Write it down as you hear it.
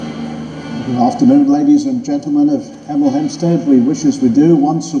Good afternoon, ladies and gentlemen of Hemel Hempstead. We wish, as we do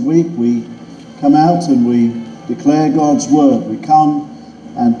once a week, we come out and we declare God's word. We come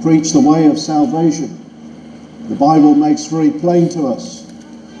and preach the way of salvation. The Bible makes very plain to us,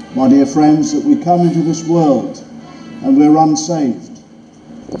 my dear friends, that we come into this world and we're unsaved.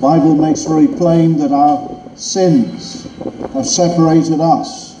 The Bible makes very plain that our sins have separated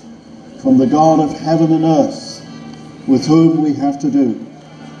us from the God of heaven and earth, with whom we have to do.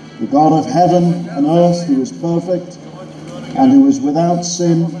 The God of heaven and earth, who is perfect and who is without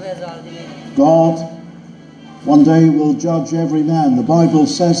sin, God one day will judge every man. The Bible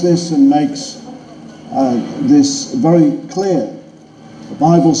says this and makes this very clear. The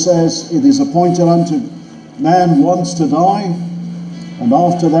Bible says it is appointed unto man once to die, and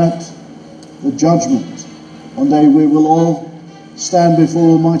after that the judgment. One day we will all stand before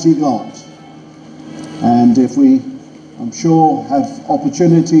Almighty God. And if we, I'm sure, have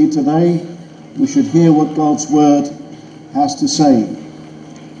opportunity today, we should hear what God's word has to say.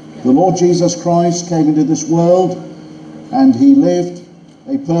 The Lord Jesus Christ came into this world and he lived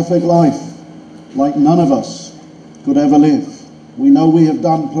a perfect life like none of us could ever live. We know we have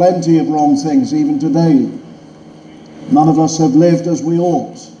done plenty of wrong things even today. None of us have lived as we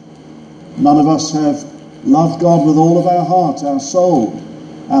ought. None of us have loved God with all of our heart, our soul,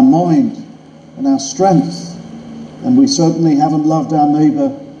 our mind, and our strength. And we certainly haven't loved our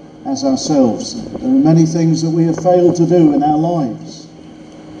neighbour as ourselves. There are many things that we have failed to do in our lives.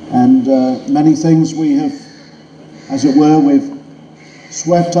 And many things we have, as it were, we've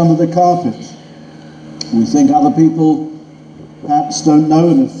swept under the carpet. We think other people perhaps don't know,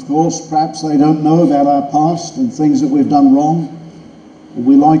 and of course perhaps they don't know about our past and things that we've done wrong.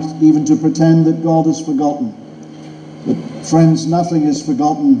 We like even to pretend that God has forgotten. But friends, nothing is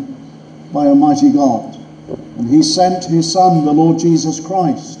forgotten by Almighty God. And he sent his Son, the Lord Jesus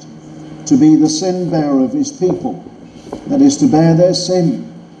Christ, to be the sin bearer of his people. That is, to bear their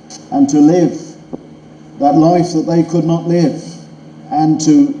sin and to live that life that they could not live, and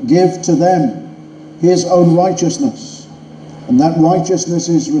to give to them his own righteousness. And that righteousness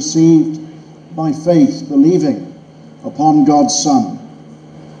is received by faith, believing upon God's Son.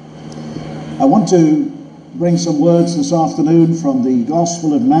 I want to bring some words this afternoon from the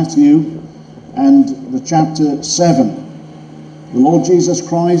Gospel of Matthew and the chapter 7. The Lord Jesus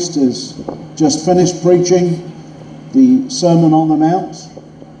Christ has just finished preaching the Sermon on the Mount,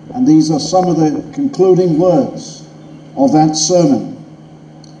 and these are some of the concluding words of that sermon.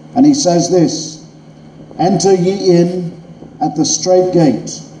 And he says this: "Enter ye in at the strait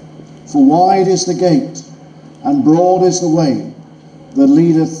gate, for wide is the gate, and broad is the way that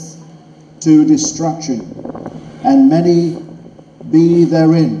leadeth to destruction, and many be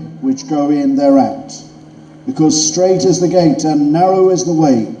therein which go in thereat. Because strait is the gate, and narrow is the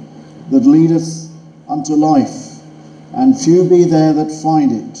way that leadeth unto life, and few be there that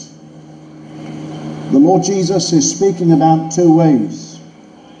find it." The Lord Jesus is speaking about two ways.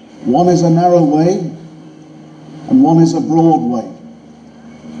 One is a narrow way, and one is a broad way.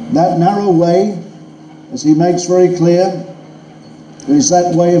 That narrow way, as he makes very clear, is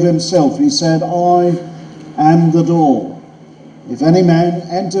that way of himself. He said, "I am the door. If any man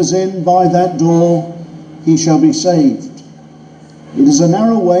enters in by that door, he shall be saved." It is a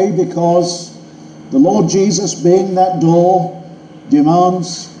narrow way because the Lord Jesus, being that door,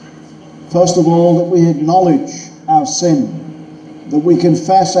 demands, first of all, that we acknowledge our sin, that we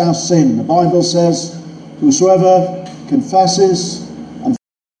confess our sin. The Bible says, "Whosoever confesses and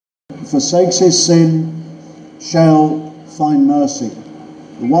forsakes his sin shall find mercy."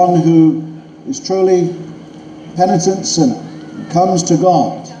 The one who is truly penitent sinner comes to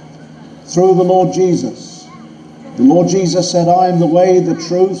God through the Lord Jesus. The Lord Jesus said, "I am the way, the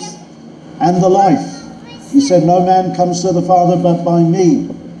truth, and the life." He said, "No man comes to the Father but by me."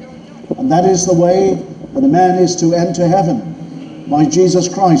 And that is the way that a man is to enter heaven, by Jesus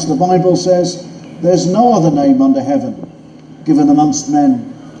Christ. The Bible says, "There's no other name under heaven given amongst men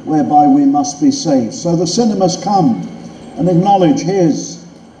whereby we must be saved." So the sinner must come and acknowledge his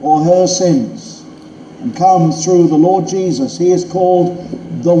or her sins and come through the Lord Jesus. He is called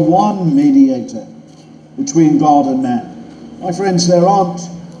the one mediator between God and man. My friends, there aren't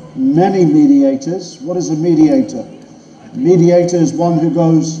many mediators. What is a mediator? A mediator is one who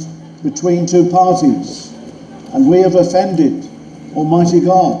goes between two parties. And we have offended Almighty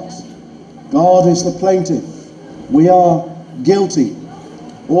God. God is the plaintiff. We are guilty.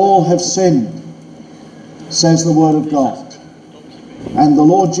 All have sinned, says the Word of God. And the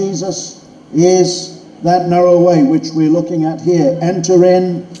Lord Jesus is that narrow way which we're looking at here. Enter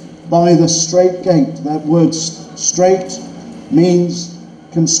in by the strait gate. That word strait means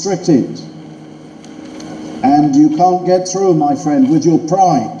constricted. And you can't get through, my friend, with your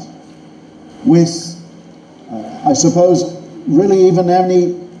pride, with, I suppose, really even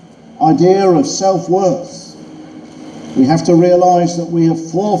any idea of self-worth. We have to realize that we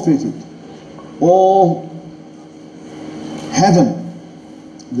have forfeited all heaven.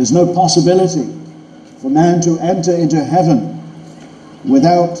 There's no possibility for man to enter into heaven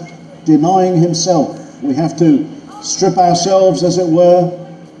without denying himself. We have to strip ourselves, as it were,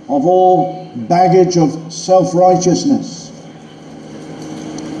 of all baggage of self-righteousness.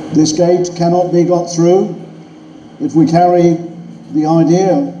 This gate cannot be got through if we carry the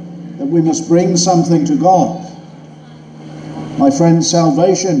idea that we must bring something to God. My friend,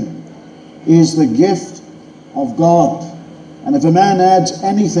 salvation is the gift of God. And if a man adds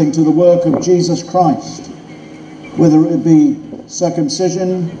anything to the work of Jesus Christ, whether it be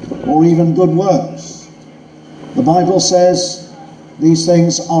circumcision or even good works, the Bible says these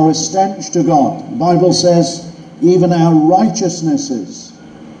things are a stench to God. The Bible says even our righteousnesses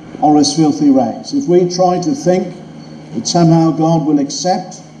are as filthy rags. If we try to think that somehow God will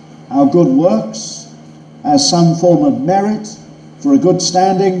accept our good works as some form of merit for a good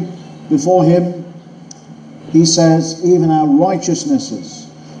standing before him, he says even our righteousnesses,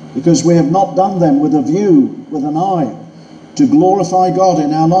 because we have not done them with a view, with an eye, to glorify God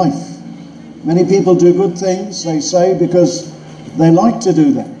in our life. Many people do good things, they say, because they like to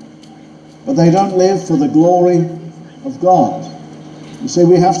do them, but they don't live for the glory of God. You see,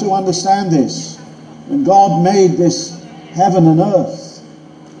 we have to understand this. When God made this heaven and earth,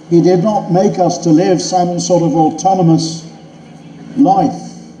 he did not make us to live some sort of autonomous life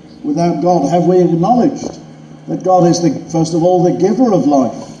without God. Have we acknowledged that God is, first of all, the giver of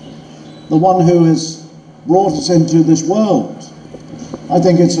life, the one who has brought us into this world? I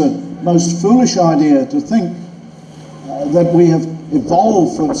think it's a most foolish idea to think that we have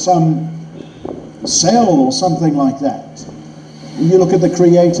evolved from some cell or something like that. When you look at the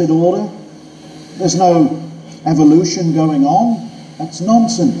created order, there's no evolution going on. That's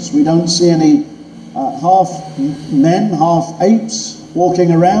nonsense. We don't see any half men, half apes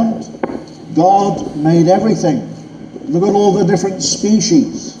walking around. God made everything. Look at all the different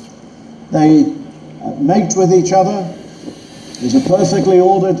species. They mate with each other. It's a perfectly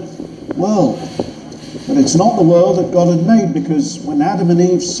ordered world. But it's not the world that God had made, because when Adam and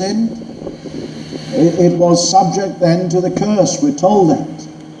Eve sinned, it was subject then to the curse. We're told that.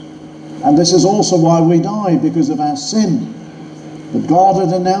 And this is also why we die, because of our sin. But God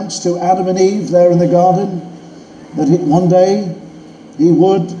had announced to Adam and Eve there in the garden that one day he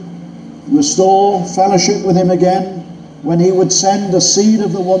would restore fellowship with him again, when he would send the seed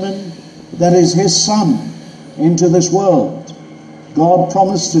of the woman, that is his son, into this world. God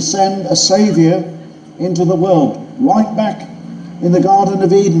promised to send a Saviour into the world, right back in the Garden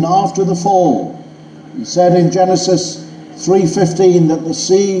of Eden after the fall. He said in Genesis 3:15 that the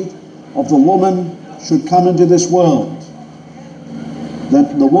seed of the woman should come into this world.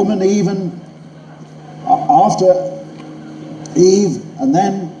 That the woman, even after Eve, and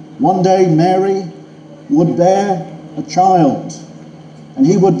then one day Mary, would bear a child. And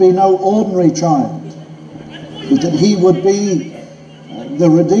he would be no ordinary child, but that he would be the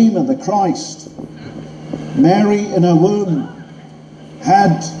Redeemer, the Christ. Mary in her womb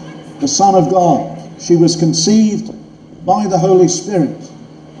had the Son of God. She was conceived by the Holy Spirit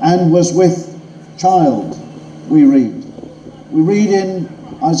and was with child, we read. We read in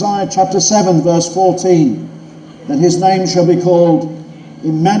Isaiah chapter 7 verse 14 that his name shall be called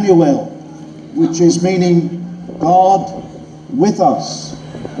Emmanuel, which is meaning God with us.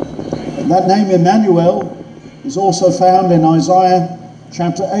 And that name Emmanuel is also found in Isaiah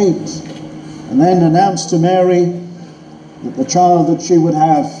chapter 8, and then announced to Mary that the child that she would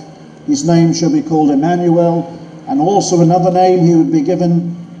have, his name shall be called Emmanuel, and also another name he would be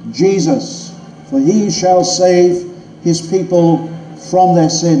given, Jesus, for he shall save his people from their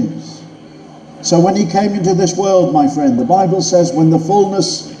sins. So when he came into this world, my friend, the Bible says when the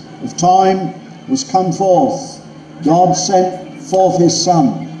fullness of time was come forth, God sent forth his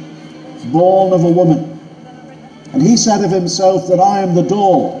Son, born of a woman. And he said of himself that I am the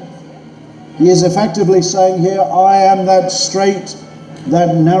door. He is effectively saying here, I am that straight,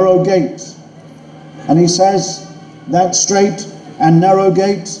 that narrow gate. And he says that straight and narrow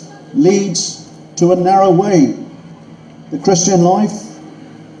gate leads to a narrow way. The Christian life,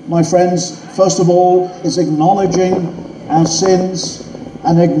 my friends, first of all, is acknowledging our sins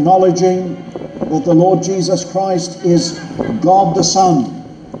and acknowledging that the Lord Jesus Christ is God the Son.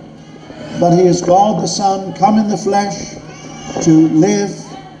 But he is God the Son come in the flesh to live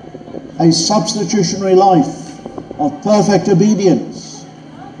a substitutionary life of perfect obedience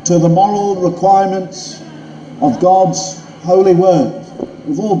to the moral requirements of God's holy word.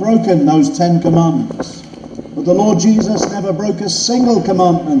 We've all broken those 10 commandments. But the Lord Jesus never broke a single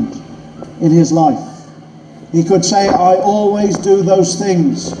commandment in his life. He could say, I always do those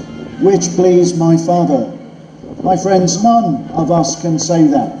things which please my Father. My friends, none of us can say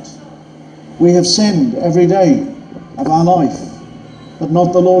that. We have sinned every day of our life, but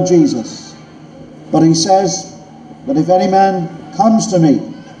not the Lord Jesus. But he says that if any man comes to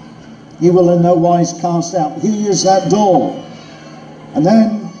me, he will in no wise cast out. He is that door. And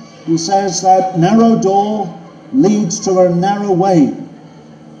then he says that narrow door leads to a narrow way.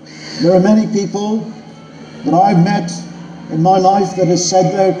 There are many people that I've met in my life that have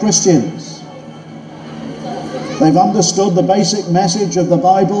said they're Christians. They've understood the basic message of the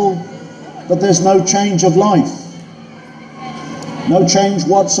Bible, but there's no change of life. No change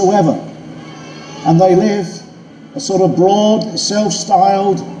whatsoever. And they live a sort of broad,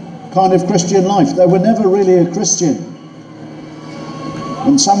 self-styled kind of Christian life. They were never really a Christian.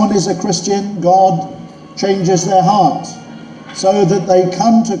 When someone is a Christian, God changes their heart so that they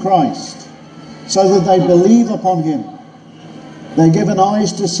come to Christ, so that they believe upon him. They're given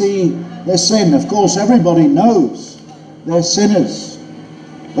eyes to see their sin. Of course, everybody knows they're sinners,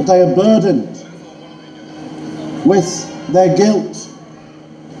 but they are burdened with their guilt,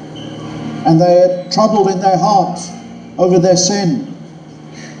 and they're troubled in their hearts over their sin,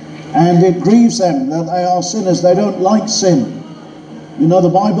 and it grieves them that they are sinners. They don't like sin. You know, the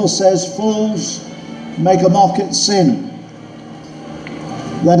Bible says fools make a mock at sin.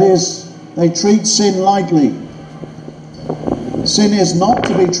 That is, they treat sin lightly. Sin is not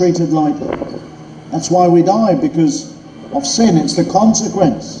to be treated lightly. That's why we die, because of sin. It's the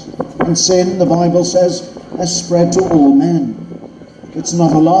consequence. And sin, the Bible says, has spread to all men. It's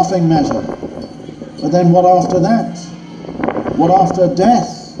not a laughing matter. But then what after that? What after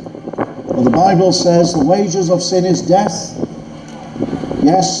death? Well, the Bible says the wages of sin is death.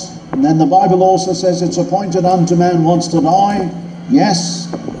 Yes. And then the Bible also says it's appointed unto man once to die. Yes.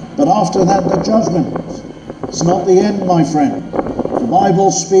 But after that, the judgment. It's not the end, my friend. The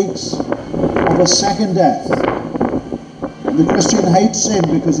Bible speaks of a second death. And the Christian hates sin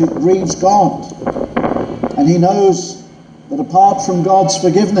because it grieves God. And he knows that apart from God's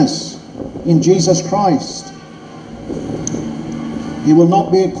forgiveness in Jesus Christ, he will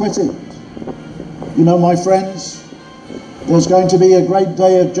not be acquitted. You know, my friends, there's going to be a great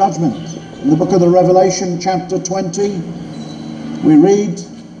day of judgment. In the book of the Revelation, chapter 20, we read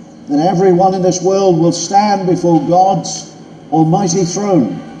that everyone in this world will stand before God's almighty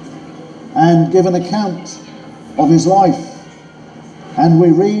throne and give an account of his life. And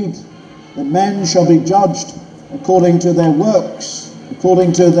we read that men shall be judged according to their works,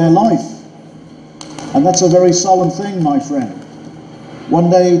 according to their life. And that's a very solemn thing, my friend. One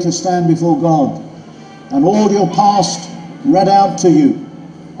day to stand before God and all your past read out to you,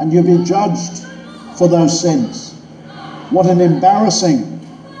 and you'll be judged for those sins. What an embarrassing,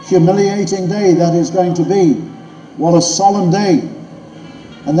 humiliating day that is going to be. What a solemn day.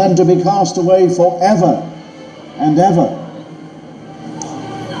 And then to be cast away forever and ever.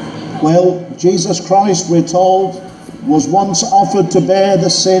 Well, Jesus Christ, we're told, was once offered to bear the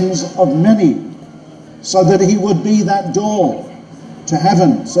sins of many, so that he would be that door to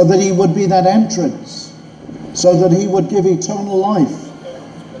heaven, so that he would be that entrance, so that he would give eternal life,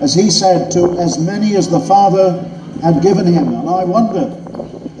 as he said, to as many as the Father had given him. And I wonder,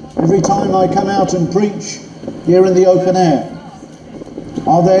 every time I come out and preach here in the open air,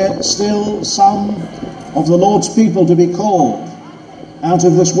 are there still some of the Lord's people to be called out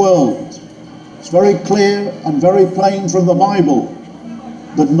of this world? It's very clear and very plain from the Bible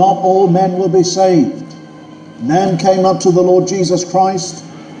that not all men will be saved. Man came up to the Lord Jesus Christ.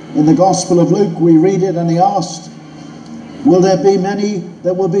 In the Gospel of Luke, we read it, and he asked, will there be many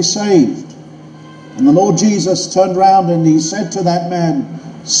that will be saved? And the Lord Jesus turned round and he said to that man,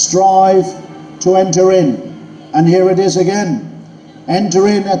 strive to enter in. And here it is again. Enter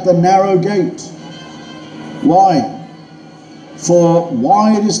in at the narrow gate. Why? For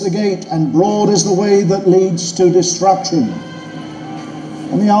wide is the gate and broad is the way that leads to destruction.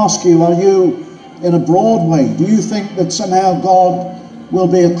 Let me ask you, are you in a broad way? Do you think that somehow God will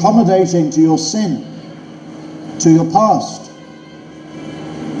be accommodating to your sin, to your past?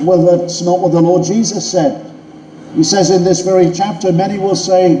 Well, that's not what the Lord Jesus said. He says in this very chapter, many will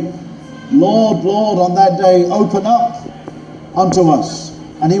say, Lord, Lord, on that day, open up unto us.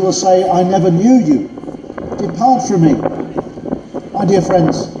 And he will say, I never knew you. Depart from me. My dear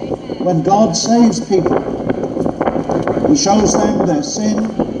friends, when God saves people, he shows them their sin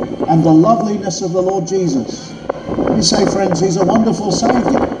and the loveliness of the Lord Jesus. Let me say, friends, he's a wonderful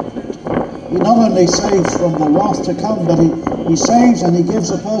Saviour. He not only saves from the wrath to come, but he saves and he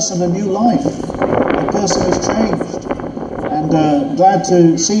gives a person a new life. A person is changed. And glad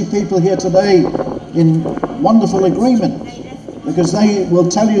to see people here today in wonderful agreement, because they will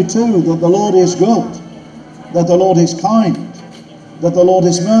tell you too that the Lord is good, that the Lord is kind, that the Lord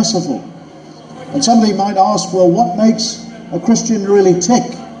is merciful. And somebody might ask, well, what makes a Christian really tick?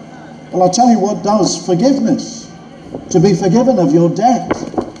 Well, I'll tell you what does: forgiveness. To be forgiven of your debt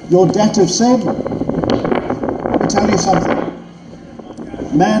of sin. Let me tell you something.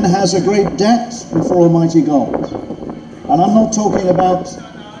 Man has a great debt before Almighty God. And I'm not talking about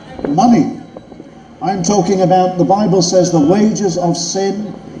money. I'm talking about, the Bible says, the wages of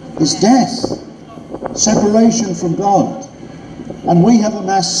sin is death, separation from God. And we have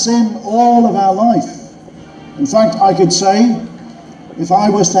amassed sin all of our life. In fact, I could say, if I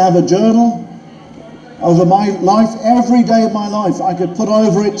was to have a journal over my life, every day of my life, I could put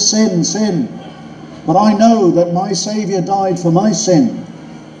over it sin, sin. But I know that my Saviour died for my sin,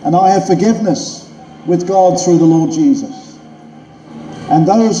 and I have forgiveness with God through the Lord Jesus. And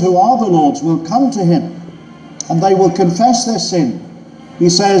those who are the Lord's will come to him, and they will confess their sin. He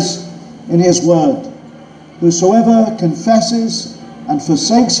says in his word, whosoever confesses and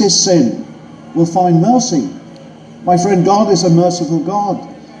forsakes his sin will find mercy. My friend, God is a merciful God.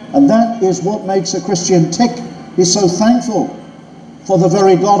 And that is what makes a Christian tick. He's so thankful for the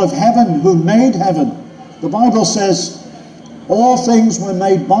very God of heaven who made heaven. The Bible says all things were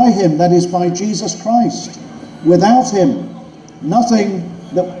made by him, that is by Jesus Christ. Without him, nothing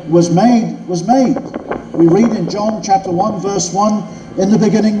that was made was made. We read in John chapter 1 verse 1, in the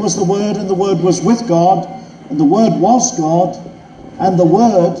beginning was the Word, and the Word was with God, and the Word was God, and the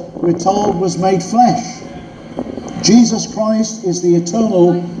Word, we're told, was made flesh. Jesus Christ is the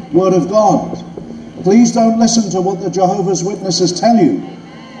eternal Word of God. Please don't listen to what the Jehovah's Witnesses tell you.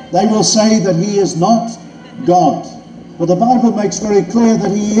 They will say that he is not God. But the Bible makes very clear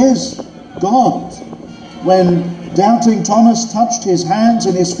that he is God. When doubting Thomas touched his hands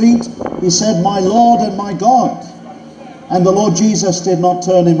and his feet, he said, my Lord and my God. And the Lord Jesus did not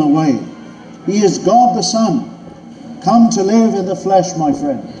turn him away. He is God the Son, come to live in the flesh, my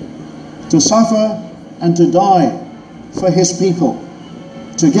friend, to suffer and to die for his people,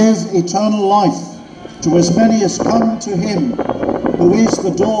 to give eternal life to as many as come to him who is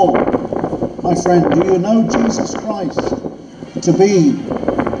the door. My friend, do you know Jesus Christ to be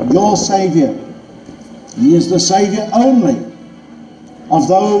your Saviour? He is the Saviour only of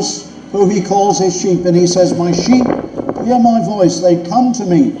those who he calls his sheep. And he says, my sheep hear my voice, they come to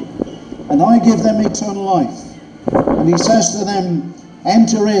me, and I give them eternal life. And he says to them,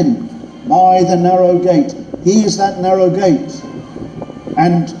 enter in by the narrow gate. He is that narrow gate.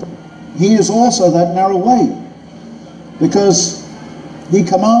 And he is also that narrow way, because he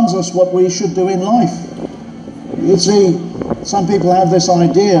commands us what we should do in life. You see, some people have this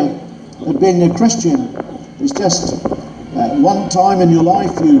idea that being a Christian is just one time in your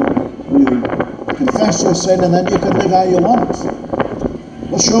life you confess your sin and then you can live how you want.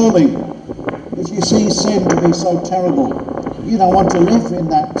 Well, surely, if you see sin to be so terrible, you don't want to live in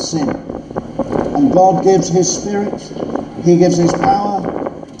that sin. And God gives his Spirit, he gives his power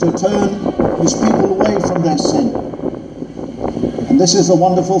to turn his people away from their sin. And this is the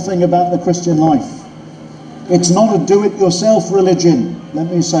wonderful thing about the Christian life. It's not a do-it-yourself religion, let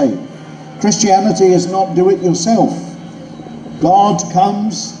me say. Christianity is not do-it-yourself. God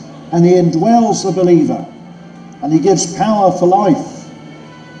comes and he indwells the believer, and he gives power for life.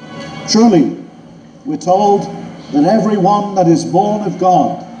 Truly, we're told that everyone that is born of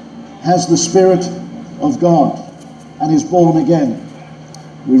God has the Spirit of God and is born again.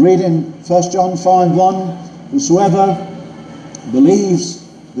 We read in 1 John 5:1, whosoever believes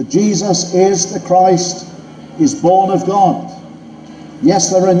that Jesus is the Christ is born of God.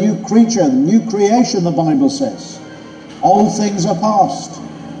 Yes, they're a new creature, new creation, the Bible says. Old things are past.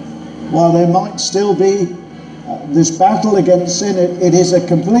 While there might still be this battle against sin, it is a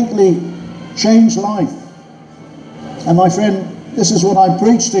completely changed life. And my friend, this is what I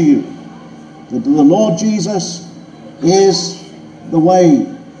preach to you, that the Lord Jesus is the way,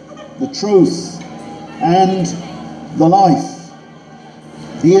 the truth, and the life.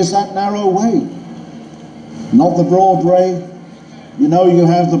 He is that narrow way, not the broad way. You know, you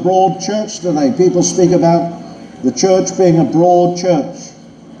have the broad church today. People speak about the church being a broad church.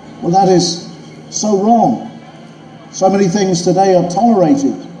 Well, that is so wrong. So many things today are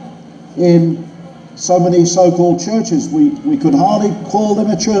tolerated in so many so-called churches. We could hardly call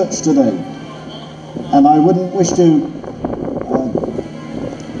them a church today. And I wouldn't wish to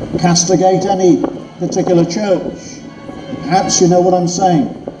castigate any particular church. Perhaps you know what I'm saying.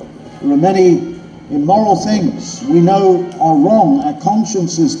 There are many immoral things we know are wrong. Our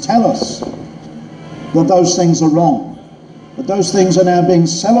consciences tell us that those things are wrong. But those things are now being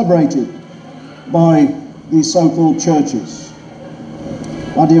celebrated by these so-called churches.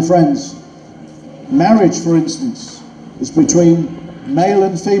 My dear friends, marriage, for instance, is between male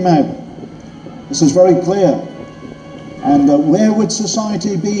and female. This is very clear. And where would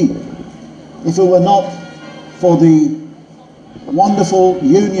society be if it were not for the wonderful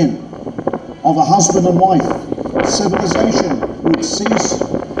union of a husband and wife? Civilization would cease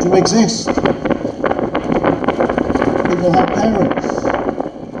to exist. People have parents,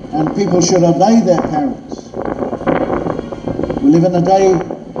 and people should obey their parents. We live in a day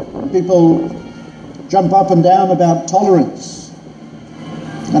when people jump up and down about tolerance,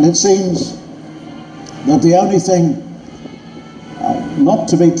 and it seems that the only thing not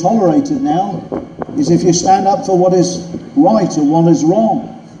to be tolerated now is if you stand up for what is right or what is wrong.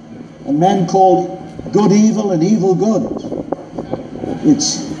 And men call good evil and evil good.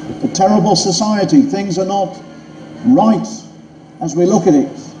 It's a terrible society. Things are not right as we look at it.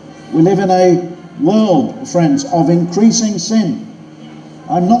 We live in a world, friends, of increasing sin.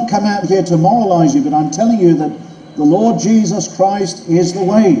 I'm not come out here to moralize you, but I'm telling you that the Lord Jesus Christ is the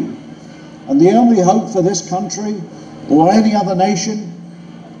way. And the only hope for this country or any other nation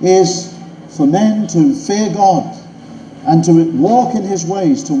is for men to fear God and to walk in his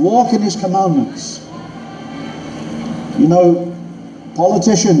ways, to walk in his commandments. You know,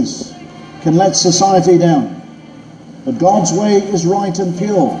 politicians can let society down, but God's way is right and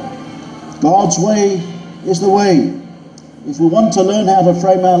pure. God's way is the way. If we want to learn how to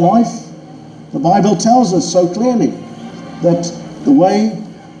frame our life, the Bible tells us so clearly that the way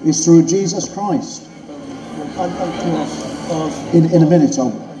is through Jesus Christ. In a minute,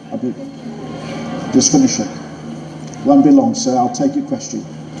 I'll be just finishing. Won't be long, so I'll take your question.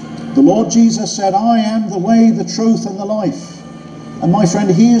 The Lord Jesus said, I am the way, the truth, and the life. And my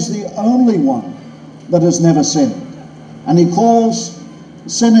friend, he is the only one that has never sinned. And he calls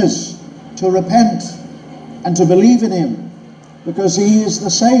sinners to repent and to believe in him, because he is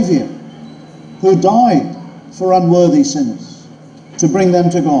the Saviour who died for unworthy sinners to bring them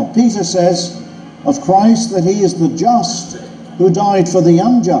to God. Peter says of Christ that he is the just who died for the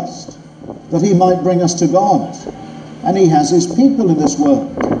unjust, that he might bring us to God. And he has his people in this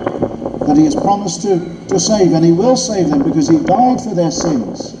world that he has promised to save, and he will save them because he died for their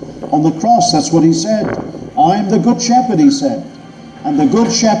sins on the cross. That's what he said. I am the good shepherd, he said, and the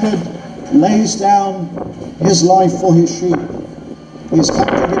good shepherd lays down his life for his sheep. He has come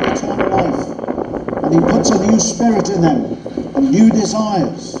to give eternal life, and he puts a new spirit in them and new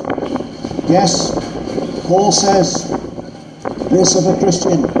desires. Yes, Paul says this of a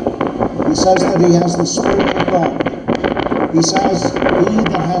Christian. He says that he has the Spirit of God. He says, he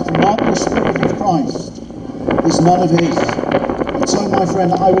that hath not the Spirit of Christ is none of his. And so, my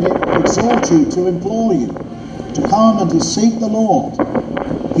friend, I would exhort you, to implore you, to come and to seek the Lord.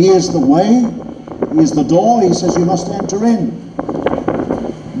 He is the way, he is the door. He says you must enter in.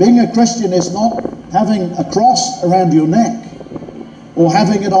 Being a Christian is not having a cross around your neck or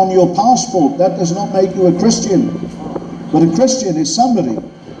having it on your passport. That does not make you a Christian. But a Christian is somebody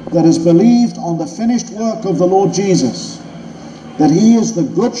that has believed on the finished work of the Lord Jesus, that he is the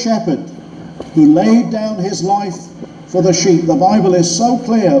good shepherd who laid down his life for the sheep. The Bible is so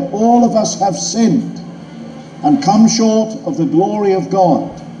clear. All of us have sinned and come short of the glory of God.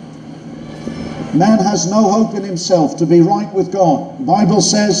 Man has no hope in himself to be right with God. The Bible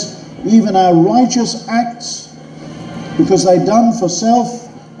says even our righteous acts, because they're done for self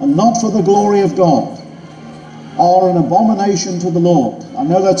and not for the glory of God, are an abomination to the Lord. I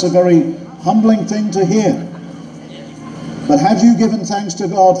know that's a very humbling thing to hear. But have you given thanks to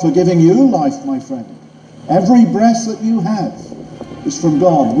God for giving you life, my friend? Every breath that you have is from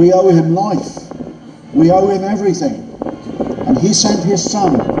God. We owe him life. We owe him everything. And he sent his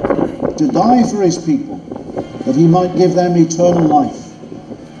Son to die for his people, that he might give them eternal life.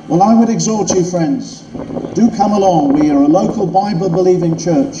 Well, I would exhort you, friends, do come along. We are a local Bible-believing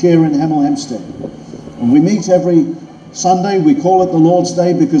church here in Hemel Hempstead. And we meet every Sunday. We call it the Lord's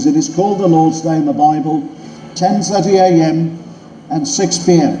Day because it is called the Lord's Day in the Bible, 10:30 a.m. and 6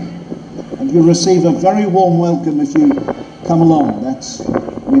 p.m. And you'll receive a very warm welcome if you come along.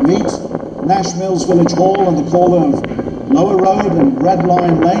 We meet Nash Mills Village Hall on the corner of Lower Road and Red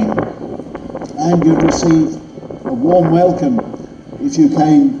Lion Lane, and you'll receive a warm welcome if you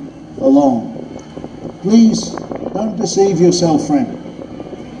came along. Please don't deceive yourself, friend.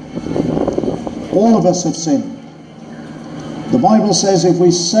 All of us have sinned. The Bible says if we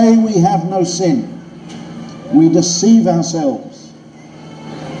say we have no sin, we deceive ourselves,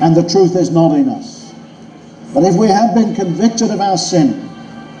 and the truth is not in us. But if we have been convicted of our sin,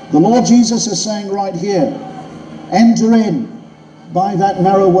 the Lord Jesus is saying right here, enter in by that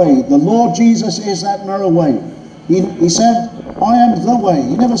narrow way. The Lord Jesus is that narrow way. He said, I am the way.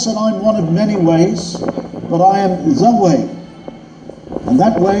 He never said, I'm one of many ways, but I am the way. And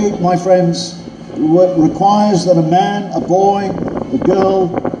that way, my friends, requires that a man, a boy, a girl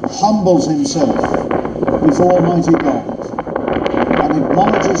humbles himself before Almighty God and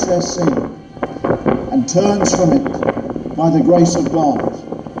acknowledges their sin and turns from it by the grace of God.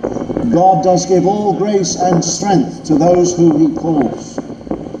 God does give all grace and strength to those who he calls.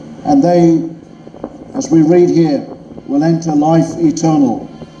 And they, as we read here, will enter life eternal.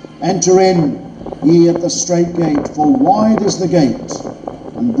 Enter in, ye at the strait gate, for wide is the gate,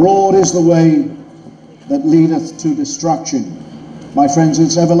 and broad is the way that leadeth to destruction. My friends,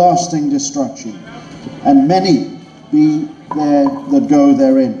 it's everlasting destruction. And many be there that go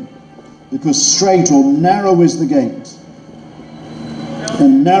therein. Because strait or narrow is the gate,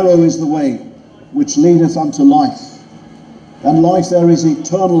 and narrow is the way which leadeth unto life. And life there is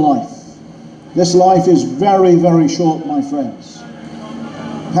eternal life. This life is very, very short, my friends.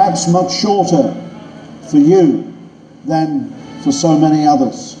 Perhaps much shorter for you than for so many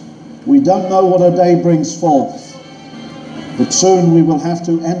others. We don't know what a day brings forth, but soon we will have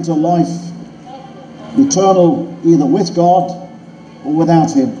to enter life eternal, either with God or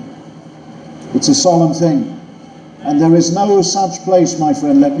without him. It's a solemn thing. And there is no such place, my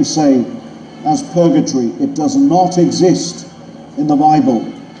friend, let me say, as purgatory. It does not exist in the Bible.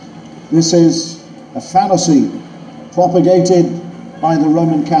 This is a fallacy propagated by the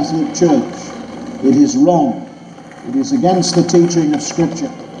Roman Catholic Church. It is wrong. It is against the teaching of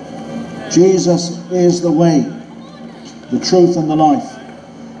Scripture. Jesus is the way, the truth, and the life.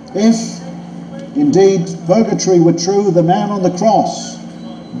 If indeed purgatory were true, the man on the cross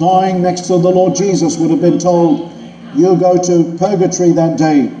dying next to the Lord Jesus would have been told, you go to purgatory that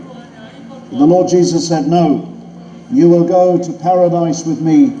day. The Lord Jesus said, no, you will go to paradise with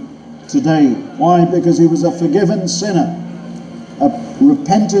me today. Why? Because he was a forgiven sinner, a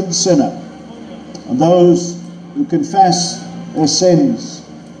repentant sinner. And those who confess their sins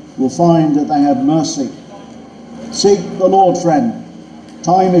will find that they have mercy. Seek the Lord, friend.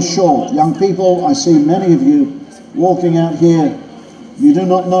 Time is short. Young people, I see many of you walking out here. You do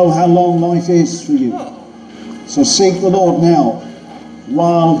not know how long life is for you. So seek the Lord now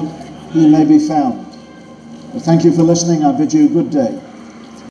while he may be found. Well, thank you for listening. I bid you a good day.